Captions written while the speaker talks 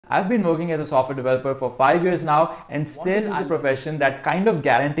I've been working as a software developer for 5 years now and still is a profession that kind of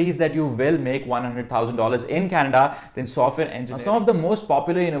guarantees that you will make $100,000 in Canada than software engineering. Now, some of the most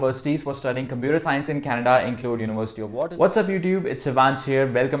popular universities for studying computer science in Canada include University of Waterloo. What's up YouTube? It's Shivansh here.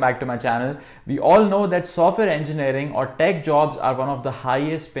 Welcome back to my channel. We all know that software engineering or tech jobs are one of the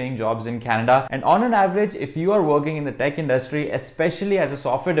highest paying jobs in Canada, and on an average, if you are working in the tech industry, especially as a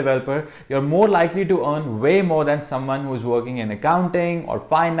software developer, you're more likely to earn way more than someone who's working in accounting or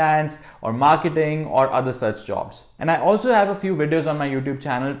finance or marketing or other such jobs. And I also have a few videos on my YouTube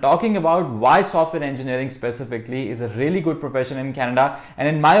channel talking about why software engineering specifically is a really good profession in Canada, and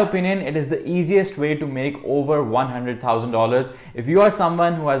in my opinion it is the easiest way to make over $100,000 if you are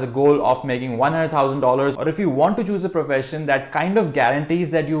someone who has a goal of making $100,000, or if you want to choose a profession that kind of guarantees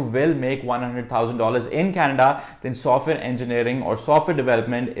that you will make $100,000 in Canada, then software engineering or software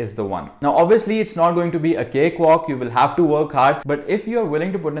development is the one. Now obviously it's not going to be a cakewalk, you will have to work hard, but if you are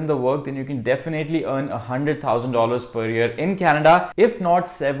willing to put in the work, then you can definitely earn $100,000 per year in Canada, if not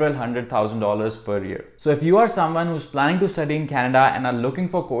several $100,000 per year. So if you are someone who's planning to study in Canada and are looking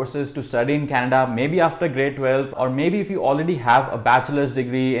for courses to study in Canada, maybe after grade 12, or maybe if you already have a bachelor's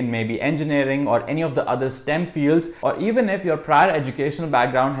degree in maybe engineering or any of the other STEM fields, or even if your prior educational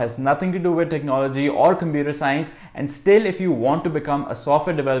background has nothing to do with technology or computer science, and still if you want to become a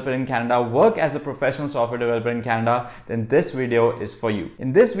software developer in Canada, work as a professional software developer in Canada, then this video is for you.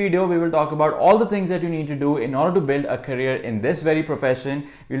 In this video, we will talk about all the things that you need to do in order to build a career in this very profession.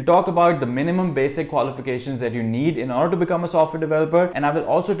 We'll talk about the minimum basic qualifications that you need in order to become a software developer, and I will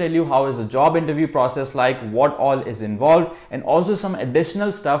also tell you how is the job interview process like, what all is involved, and also some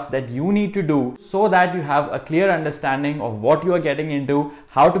additional stuff that you need to do so that you have a clear understanding of what you are getting into,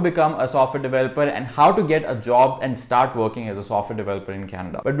 how to become a software developer, and how to get a job and start working as a software developer in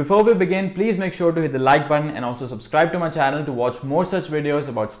Canada. But before we begin, please make sure to hit the like button and also subscribe to my channel to watch more such videos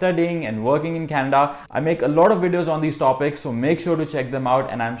about studying and working in Canada. I make a lot of videos on these topics, so make sure to check them out,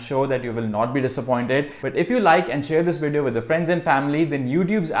 and I'm sure that you will not be disappointed. But if you like and share this video with your friends and family, then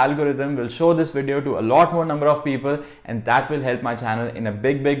YouTube's algorithm will show this video to a lot more number of people, and that will help my channel in a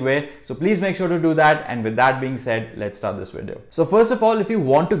big way. So please make sure to do that. And with that being said, let's start this video. So first of all, if you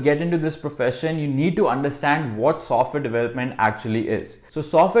want to get into this profession, you need to understand what software development actually is. So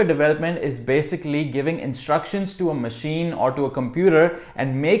software development is basically giving instructions to a machine or to a computer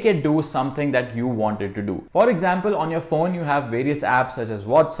and make it do something that you want it to do. For example, on your phone you have various apps such as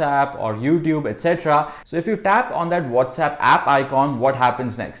WhatsApp or YouTube, etc. So if you tap on that WhatsApp app icon, what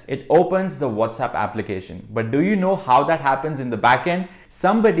happens next? It opens the WhatsApp application. But do you know how that happens in the backend?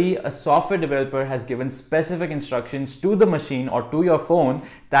 Somebody, a software developer, has given specific instructions to the machine or to your phone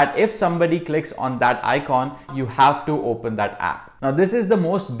that if somebody clicks on that icon, you have to open that app. Now this is the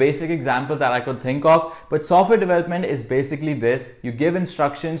most basic example that I could think of, but software development is basically this. You give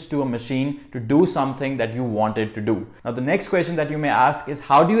instructions to a machine to do something that you want it to do. Now the next question that you may ask is,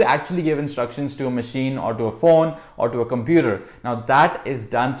 how do you actually give instructions to a machine or to a phone or to a computer? Now that is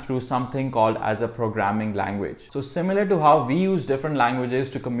done through something called as a programming language. So similar to how we use different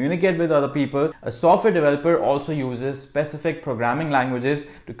languages to communicate with other people, a software developer also uses specific programming languages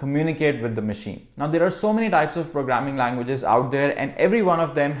to communicate with the machine. Now there are so many types of programming languages out there, and every one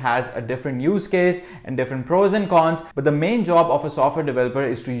of them has a different use case and different pros and cons, but the main job of a software developer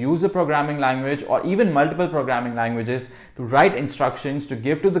is to use a programming language or even multiple programming languages to write instructions to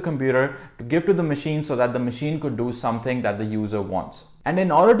give to the computer, to give to the machine, so that the machine could do something that the user wants. And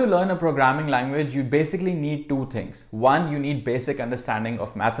in order to learn a programming language, you basically need two things. One, you need basic understanding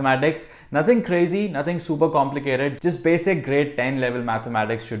of mathematics. Nothing crazy, nothing super complicated, just basic grade 10 level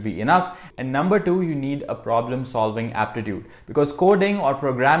mathematics should be enough. And number two, you need a problem solving aptitude, because coding or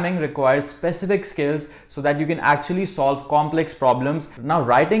programming requires specific skills so that you can actually solve complex problems. Now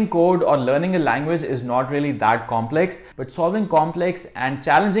writing code or learning a language is not really that complex, but solving complex and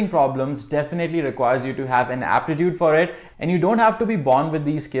challenging problems definitely requires you to have an aptitude for it. And you don't have to be born with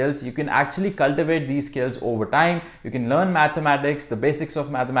these skills. You can actually cultivate these skills over time. You can learn mathematics, the basics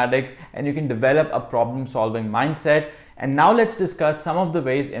of mathematics, and you can develop a problem solving mindset. And now let's discuss some of the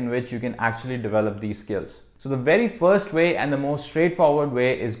ways in which you can actually develop these skills. So the very first way and the most straightforward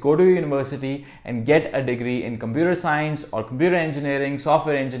way is go to a university and get a degree in computer science or computer engineering,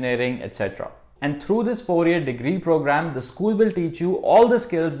 software engineering, etc. And through this 4-year degree program, the school will teach you all the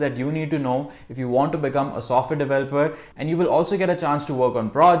skills that you need to know if you want to become a software developer. And you will also get a chance to work on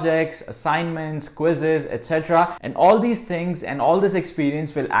projects, assignments, quizzes, etc. And all these things and all this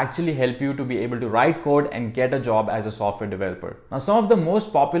experience will actually help you to be able to write code and get a job as a software developer. Now, some of the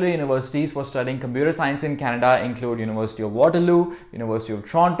most popular universities for studying computer science in Canada include University of Waterloo, University of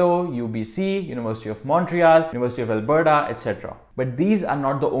Toronto, UBC, University of Montreal, University of Alberta, etc. But these are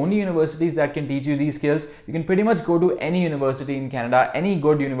not the only universities that can teach you these skills. You can pretty much go to any university in Canada, any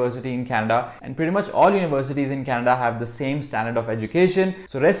good university in Canada, and pretty much all universities in Canada have the same standard of education.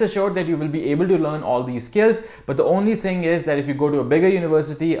 So rest assured that you will be able to learn all these skills. But the only thing is that if you go to a bigger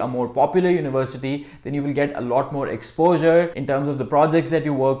university, a more popular university, then you will get a lot more exposure in terms of the projects that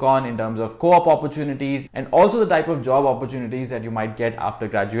you work on, in terms of co-op opportunities, and also the type of job opportunities that you might get after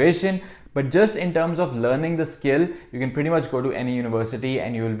graduation. But just in terms of learning the skill, you can pretty much go to any university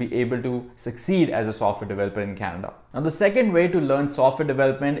and you will be able to succeed as a software developer in Canada. Now, the second way to learn software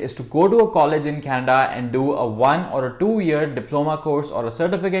development is to go to a college in Canada and do a 1 or a 2-year diploma course or a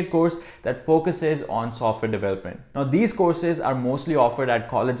certificate course that focuses on software development. Now, these courses are mostly offered at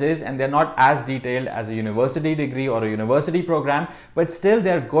colleges and they're not as detailed as a university degree or a university program, but still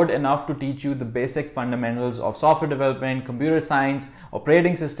they're good enough to teach you the basic fundamentals of software development, computer science,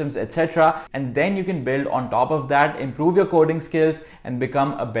 operating systems, etc. And then you can build on top of that, improve your coding skills and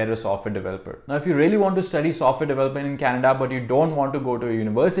become a better software developer. Now, if you really want to study software development in Canada, but you don't want to go to a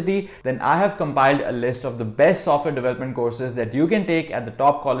university, then I have compiled a list of the best software development courses that you can take at the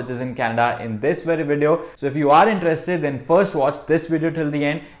top colleges in Canada in this very video. So if you are interested, then first watch this video till the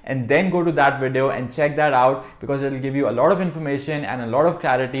end and then go to that video and check that out, because it will give you a lot of information and a lot of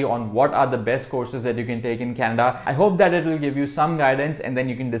clarity on what are the best courses that you can take in Canada. I hope that it will give you some guidance and then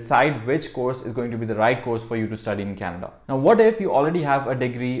you can decide which course is going to be the right course for you to study in Canada. Now, what if you already have a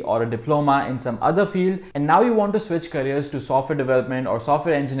degree or a diploma in some other field and now you want to switch careers to software development or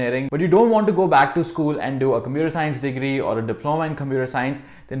software engineering, but you don't want to go back to school and do a computer science degree or a diploma in computer science?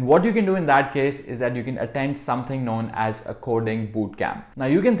 Then what you can do in that case is that you can attend something known as a coding bootcamp. Now,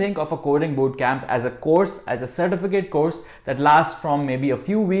 you can think of a coding bootcamp as a course, as a certificate course that lasts from maybe a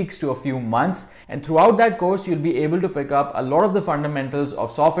few weeks to a few months. And throughout that course, you'll be able to pick up a lot of the fundamentals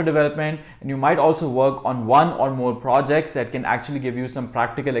of software development, and you might also work on 1 or more projects that can actually give you some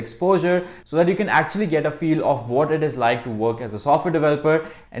practical exposure so that you can actually get a feel of what it is like to work as a software developer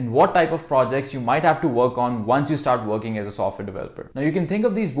and what type of projects you might have to work on once you start working as a software developer. Now, you can think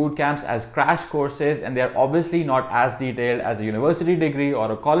of these boot camps as crash courses, and they are obviously not as detailed as a university degree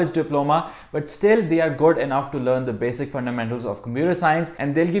or a college diploma, but still they are good enough to learn the basic fundamentals of computer science,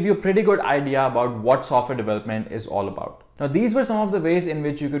 and they'll give you a pretty good idea about what software development is all about. Now, these were some of the ways in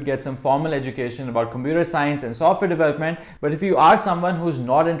which you could get some formal education about computer science and software development. But if you are someone who's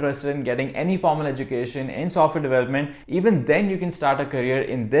not interested in getting any formal education in software development, even then you can start a career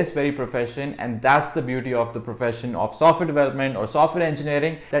in this very profession. And that's the beauty of the profession of software development or software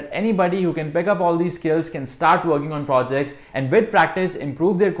engineering, that anybody who can pick up all these skills can start working on projects and with practice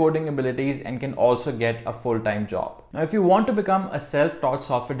improve their coding abilities and can also get a full-time job. Now, if you want to become a self-taught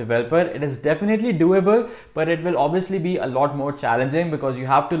software developer, it is definitely doable, but it will obviously be a lot more challenging because you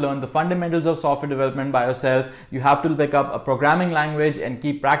have to learn the fundamentals of software development by yourself. You have to pick up a programming language and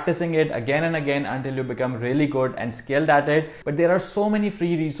keep practicing it again and again until you become really good and skilled at it. But there are so many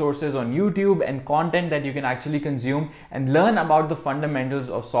free resources on YouTube and content that you can actually consume and learn about the fundamentals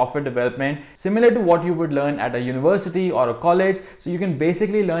of software development, similar to what you would learn at a university or a college. So you can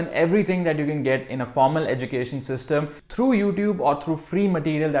basically learn everything that you can get in a formal education system through YouTube or through free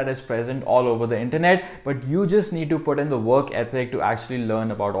material that is present all over the internet, but you just need to put in the work ethic to actually learn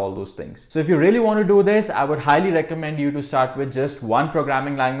about all those things. So if you really want to do this, I would highly recommend you to start with just one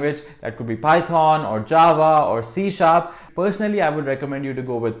programming language. That could be Python or Java or C#. Personally, I would recommend you to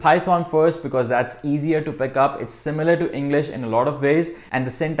go with Python first because that's easier to pick up. It's similar to English in a lot of ways, and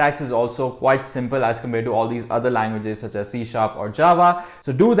the syntax is also quite simple as compared to all these other languages such as C# or Java.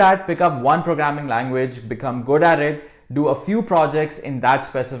 So do that, pick up one programming language, become good at it. Do a few projects in that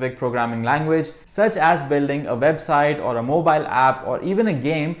specific programming language, such as building a website or a mobile app or even a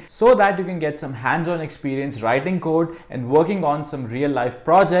game, so that you can get some hands-on experience writing code and working on some real-life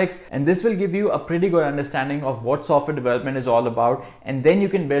projects. And this will give you a pretty good understanding of what software development is all about. And then you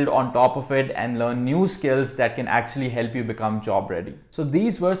can build on top of it and learn new skills that can actually help you become job ready. So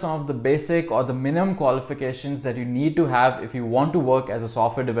these were some of the basic or the minimum qualifications that you need to have if you want to work as a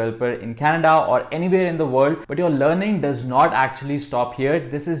software developer in Canada or anywhere in the world. But your learning does not actually stop here.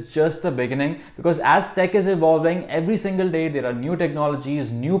 This is just the beginning, because as tech is evolving every single day, there are new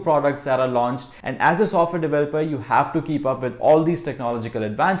technologies, new products that are launched, and as a software developer you have to keep up with all these technological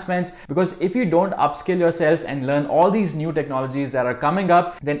advancements, because if you don't upskill yourself and learn all these new technologies that are coming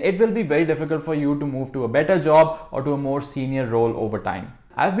up, then it will be very difficult for you to move to a better job or to a more senior role over time.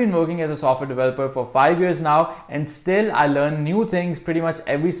 I've been working as a software developer for 5 years now, and still I learn new things pretty much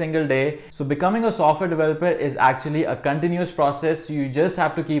every single day. So becoming a software developer is actually a continuous process. So you just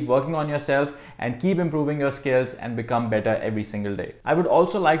have to keep working on yourself and keep improving your skills and become better every single day. I would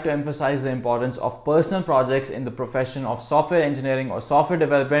also like to emphasize the importance of personal projects in the profession of software engineering or software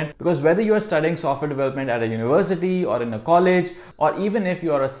development, because whether you are studying software development at a university or in a college, or even if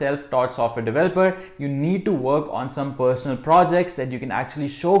you are a self-taught software developer, you need to work on some personal projects that you can actually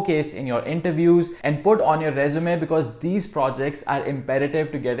showcase in your interviews and put on your resume, because these projects are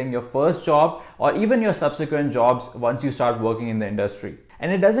imperative to getting your first job or even your subsequent jobs once you start working in the industry.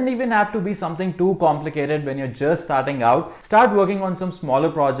 And it doesn't even have to be something too complicated when you're just starting out. Start working on some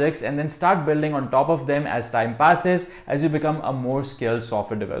smaller projects and then start building on top of them as time passes, as you become a more skilled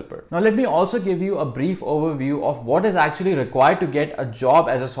software developer. Now let me also give you a brief overview of what is actually required to get a job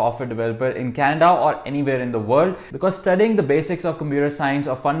as a software developer in Canada or anywhere in the world, because studying the basics of computer science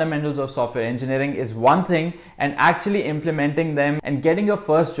or fundamentals of software engineering is one thing, and actually implementing them and getting your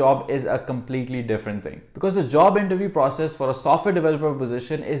first job is a completely different thing. Because the job interview process for a software developer position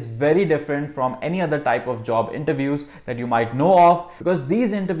is very different from any other type of job interviews that you might know of, because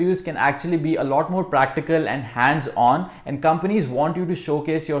these interviews can actually be a lot more practical and hands-on, and companies want you to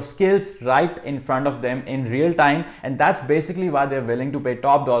showcase your skills right in front of them in real time, and that's basically why they're willing to pay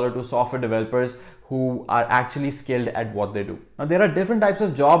top dollar to software developers who are actually skilled at what they do. Now there are different types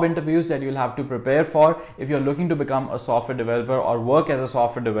of job interviews that you'll have to prepare for if you're looking to become a software developer or work as a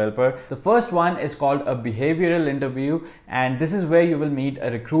software developer. The first one is called a behavioral interview, and this is where you will meet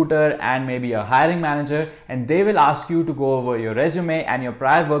a recruiter and maybe a hiring manager, and they will ask you to go over your resume and your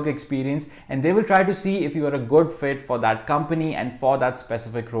prior work experience, and they will try to see if you are a good fit for that company and for that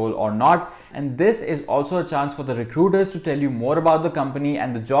specific role or not. And this is also a chance for the recruiters to tell you more about the company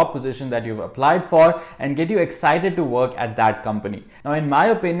and the job position that you've applied for, and get you excited to work at that company. Now, in my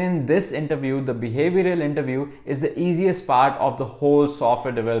opinion, this interview, the behavioral interview, is the easiest part of the whole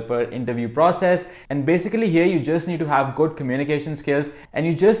software developer interview process. And basically here you just need to have good communication skills, and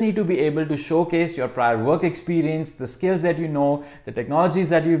you just need to be able to showcase your prior work experience, the skills that you know, the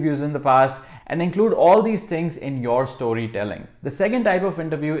technologies that you've used in the past, and include all these things in your storytelling. The second type of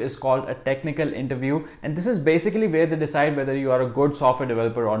interview is called a technical interview, and this is basically where they decide whether you are a good software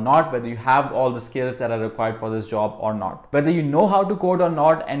developer or not, whether you have all the skills that are required for this job or not, whether you know how to code or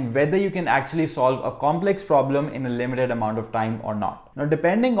not, and whether you can actually solve a complex problem in a limited amount of time or not. Now,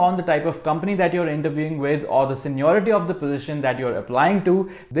 depending on the type of company that you're interviewing with or the seniority of the position that you're applying to,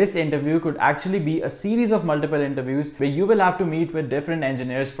 this interview could actually be a series of multiple interviews where you will have to meet with different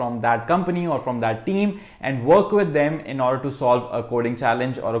engineers from that company or from that team and work with them in order to solve a coding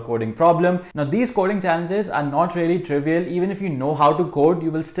challenge or a coding problem. Now, these coding challenges are not really trivial. Even if you know how to code,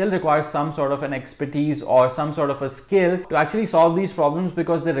 you will still require some sort of an expertise or some sort of a skill to actually solve these problems,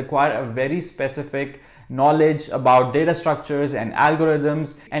 because they require a very specific knowledge about data structures and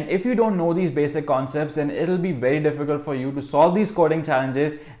algorithms. And if you don't know these basic concepts, then it'll be very difficult for you to solve these coding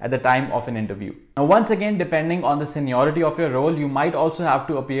challenges at the time of an interview. Now, once again, depending on the seniority of your role, you might also have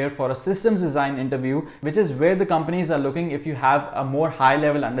to appear for a systems design interview, which is where the companies are looking if you have a more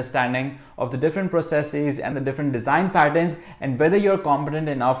high-level understanding of the different processes and the different design patterns, and whether you're competent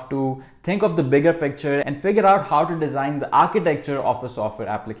enough to think of the bigger picture and figure out how to design the architecture of a software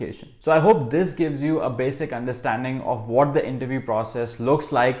application. So I hope this gives you a basic understanding of what the interview process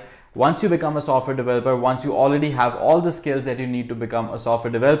looks like once you become a software developer, once you already have all the skills that you need to become a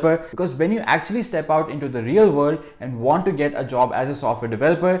software developer. Because when you actually step out into the real world and want to get a job as a software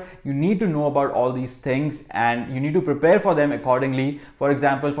developer, you need to know about all these things and you need to prepare for them accordingly. For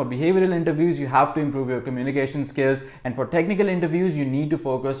example, for behavioral interviews, you have to improve your communication skills, and for technical interviews, you need to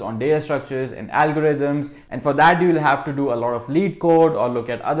focus on data structures and algorithms, and for that you will have to do a lot of lead code or look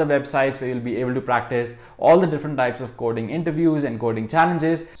at other websites where you'll be able to practice all the different types of coding interviews and coding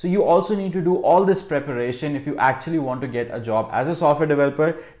challenges. So you also need to do all this preparation if you actually want to get a job as a software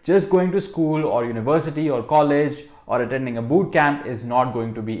developer. Just going to school or university or college or attending a boot camp is not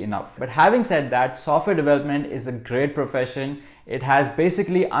going to be enough. But having said that, software development is a great profession. It has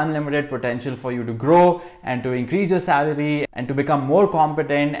basically unlimited potential for you to grow and to increase your salary and to become more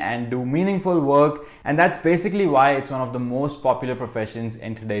competent and do meaningful work. And that's basically why it's one of the most popular professions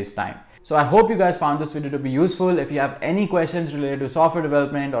in today's time. So I hope you guys found this video to be useful. If you have any questions related to software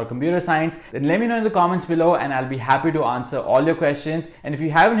development or computer science, then let me know in the comments below and I'll be happy to answer all your questions. And if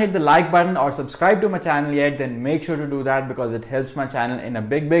you haven't hit the like button or subscribed to my channel yet, then make sure to do that because it helps my channel in a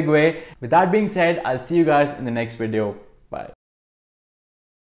big way. With that being said, I'll see you guys in the next video.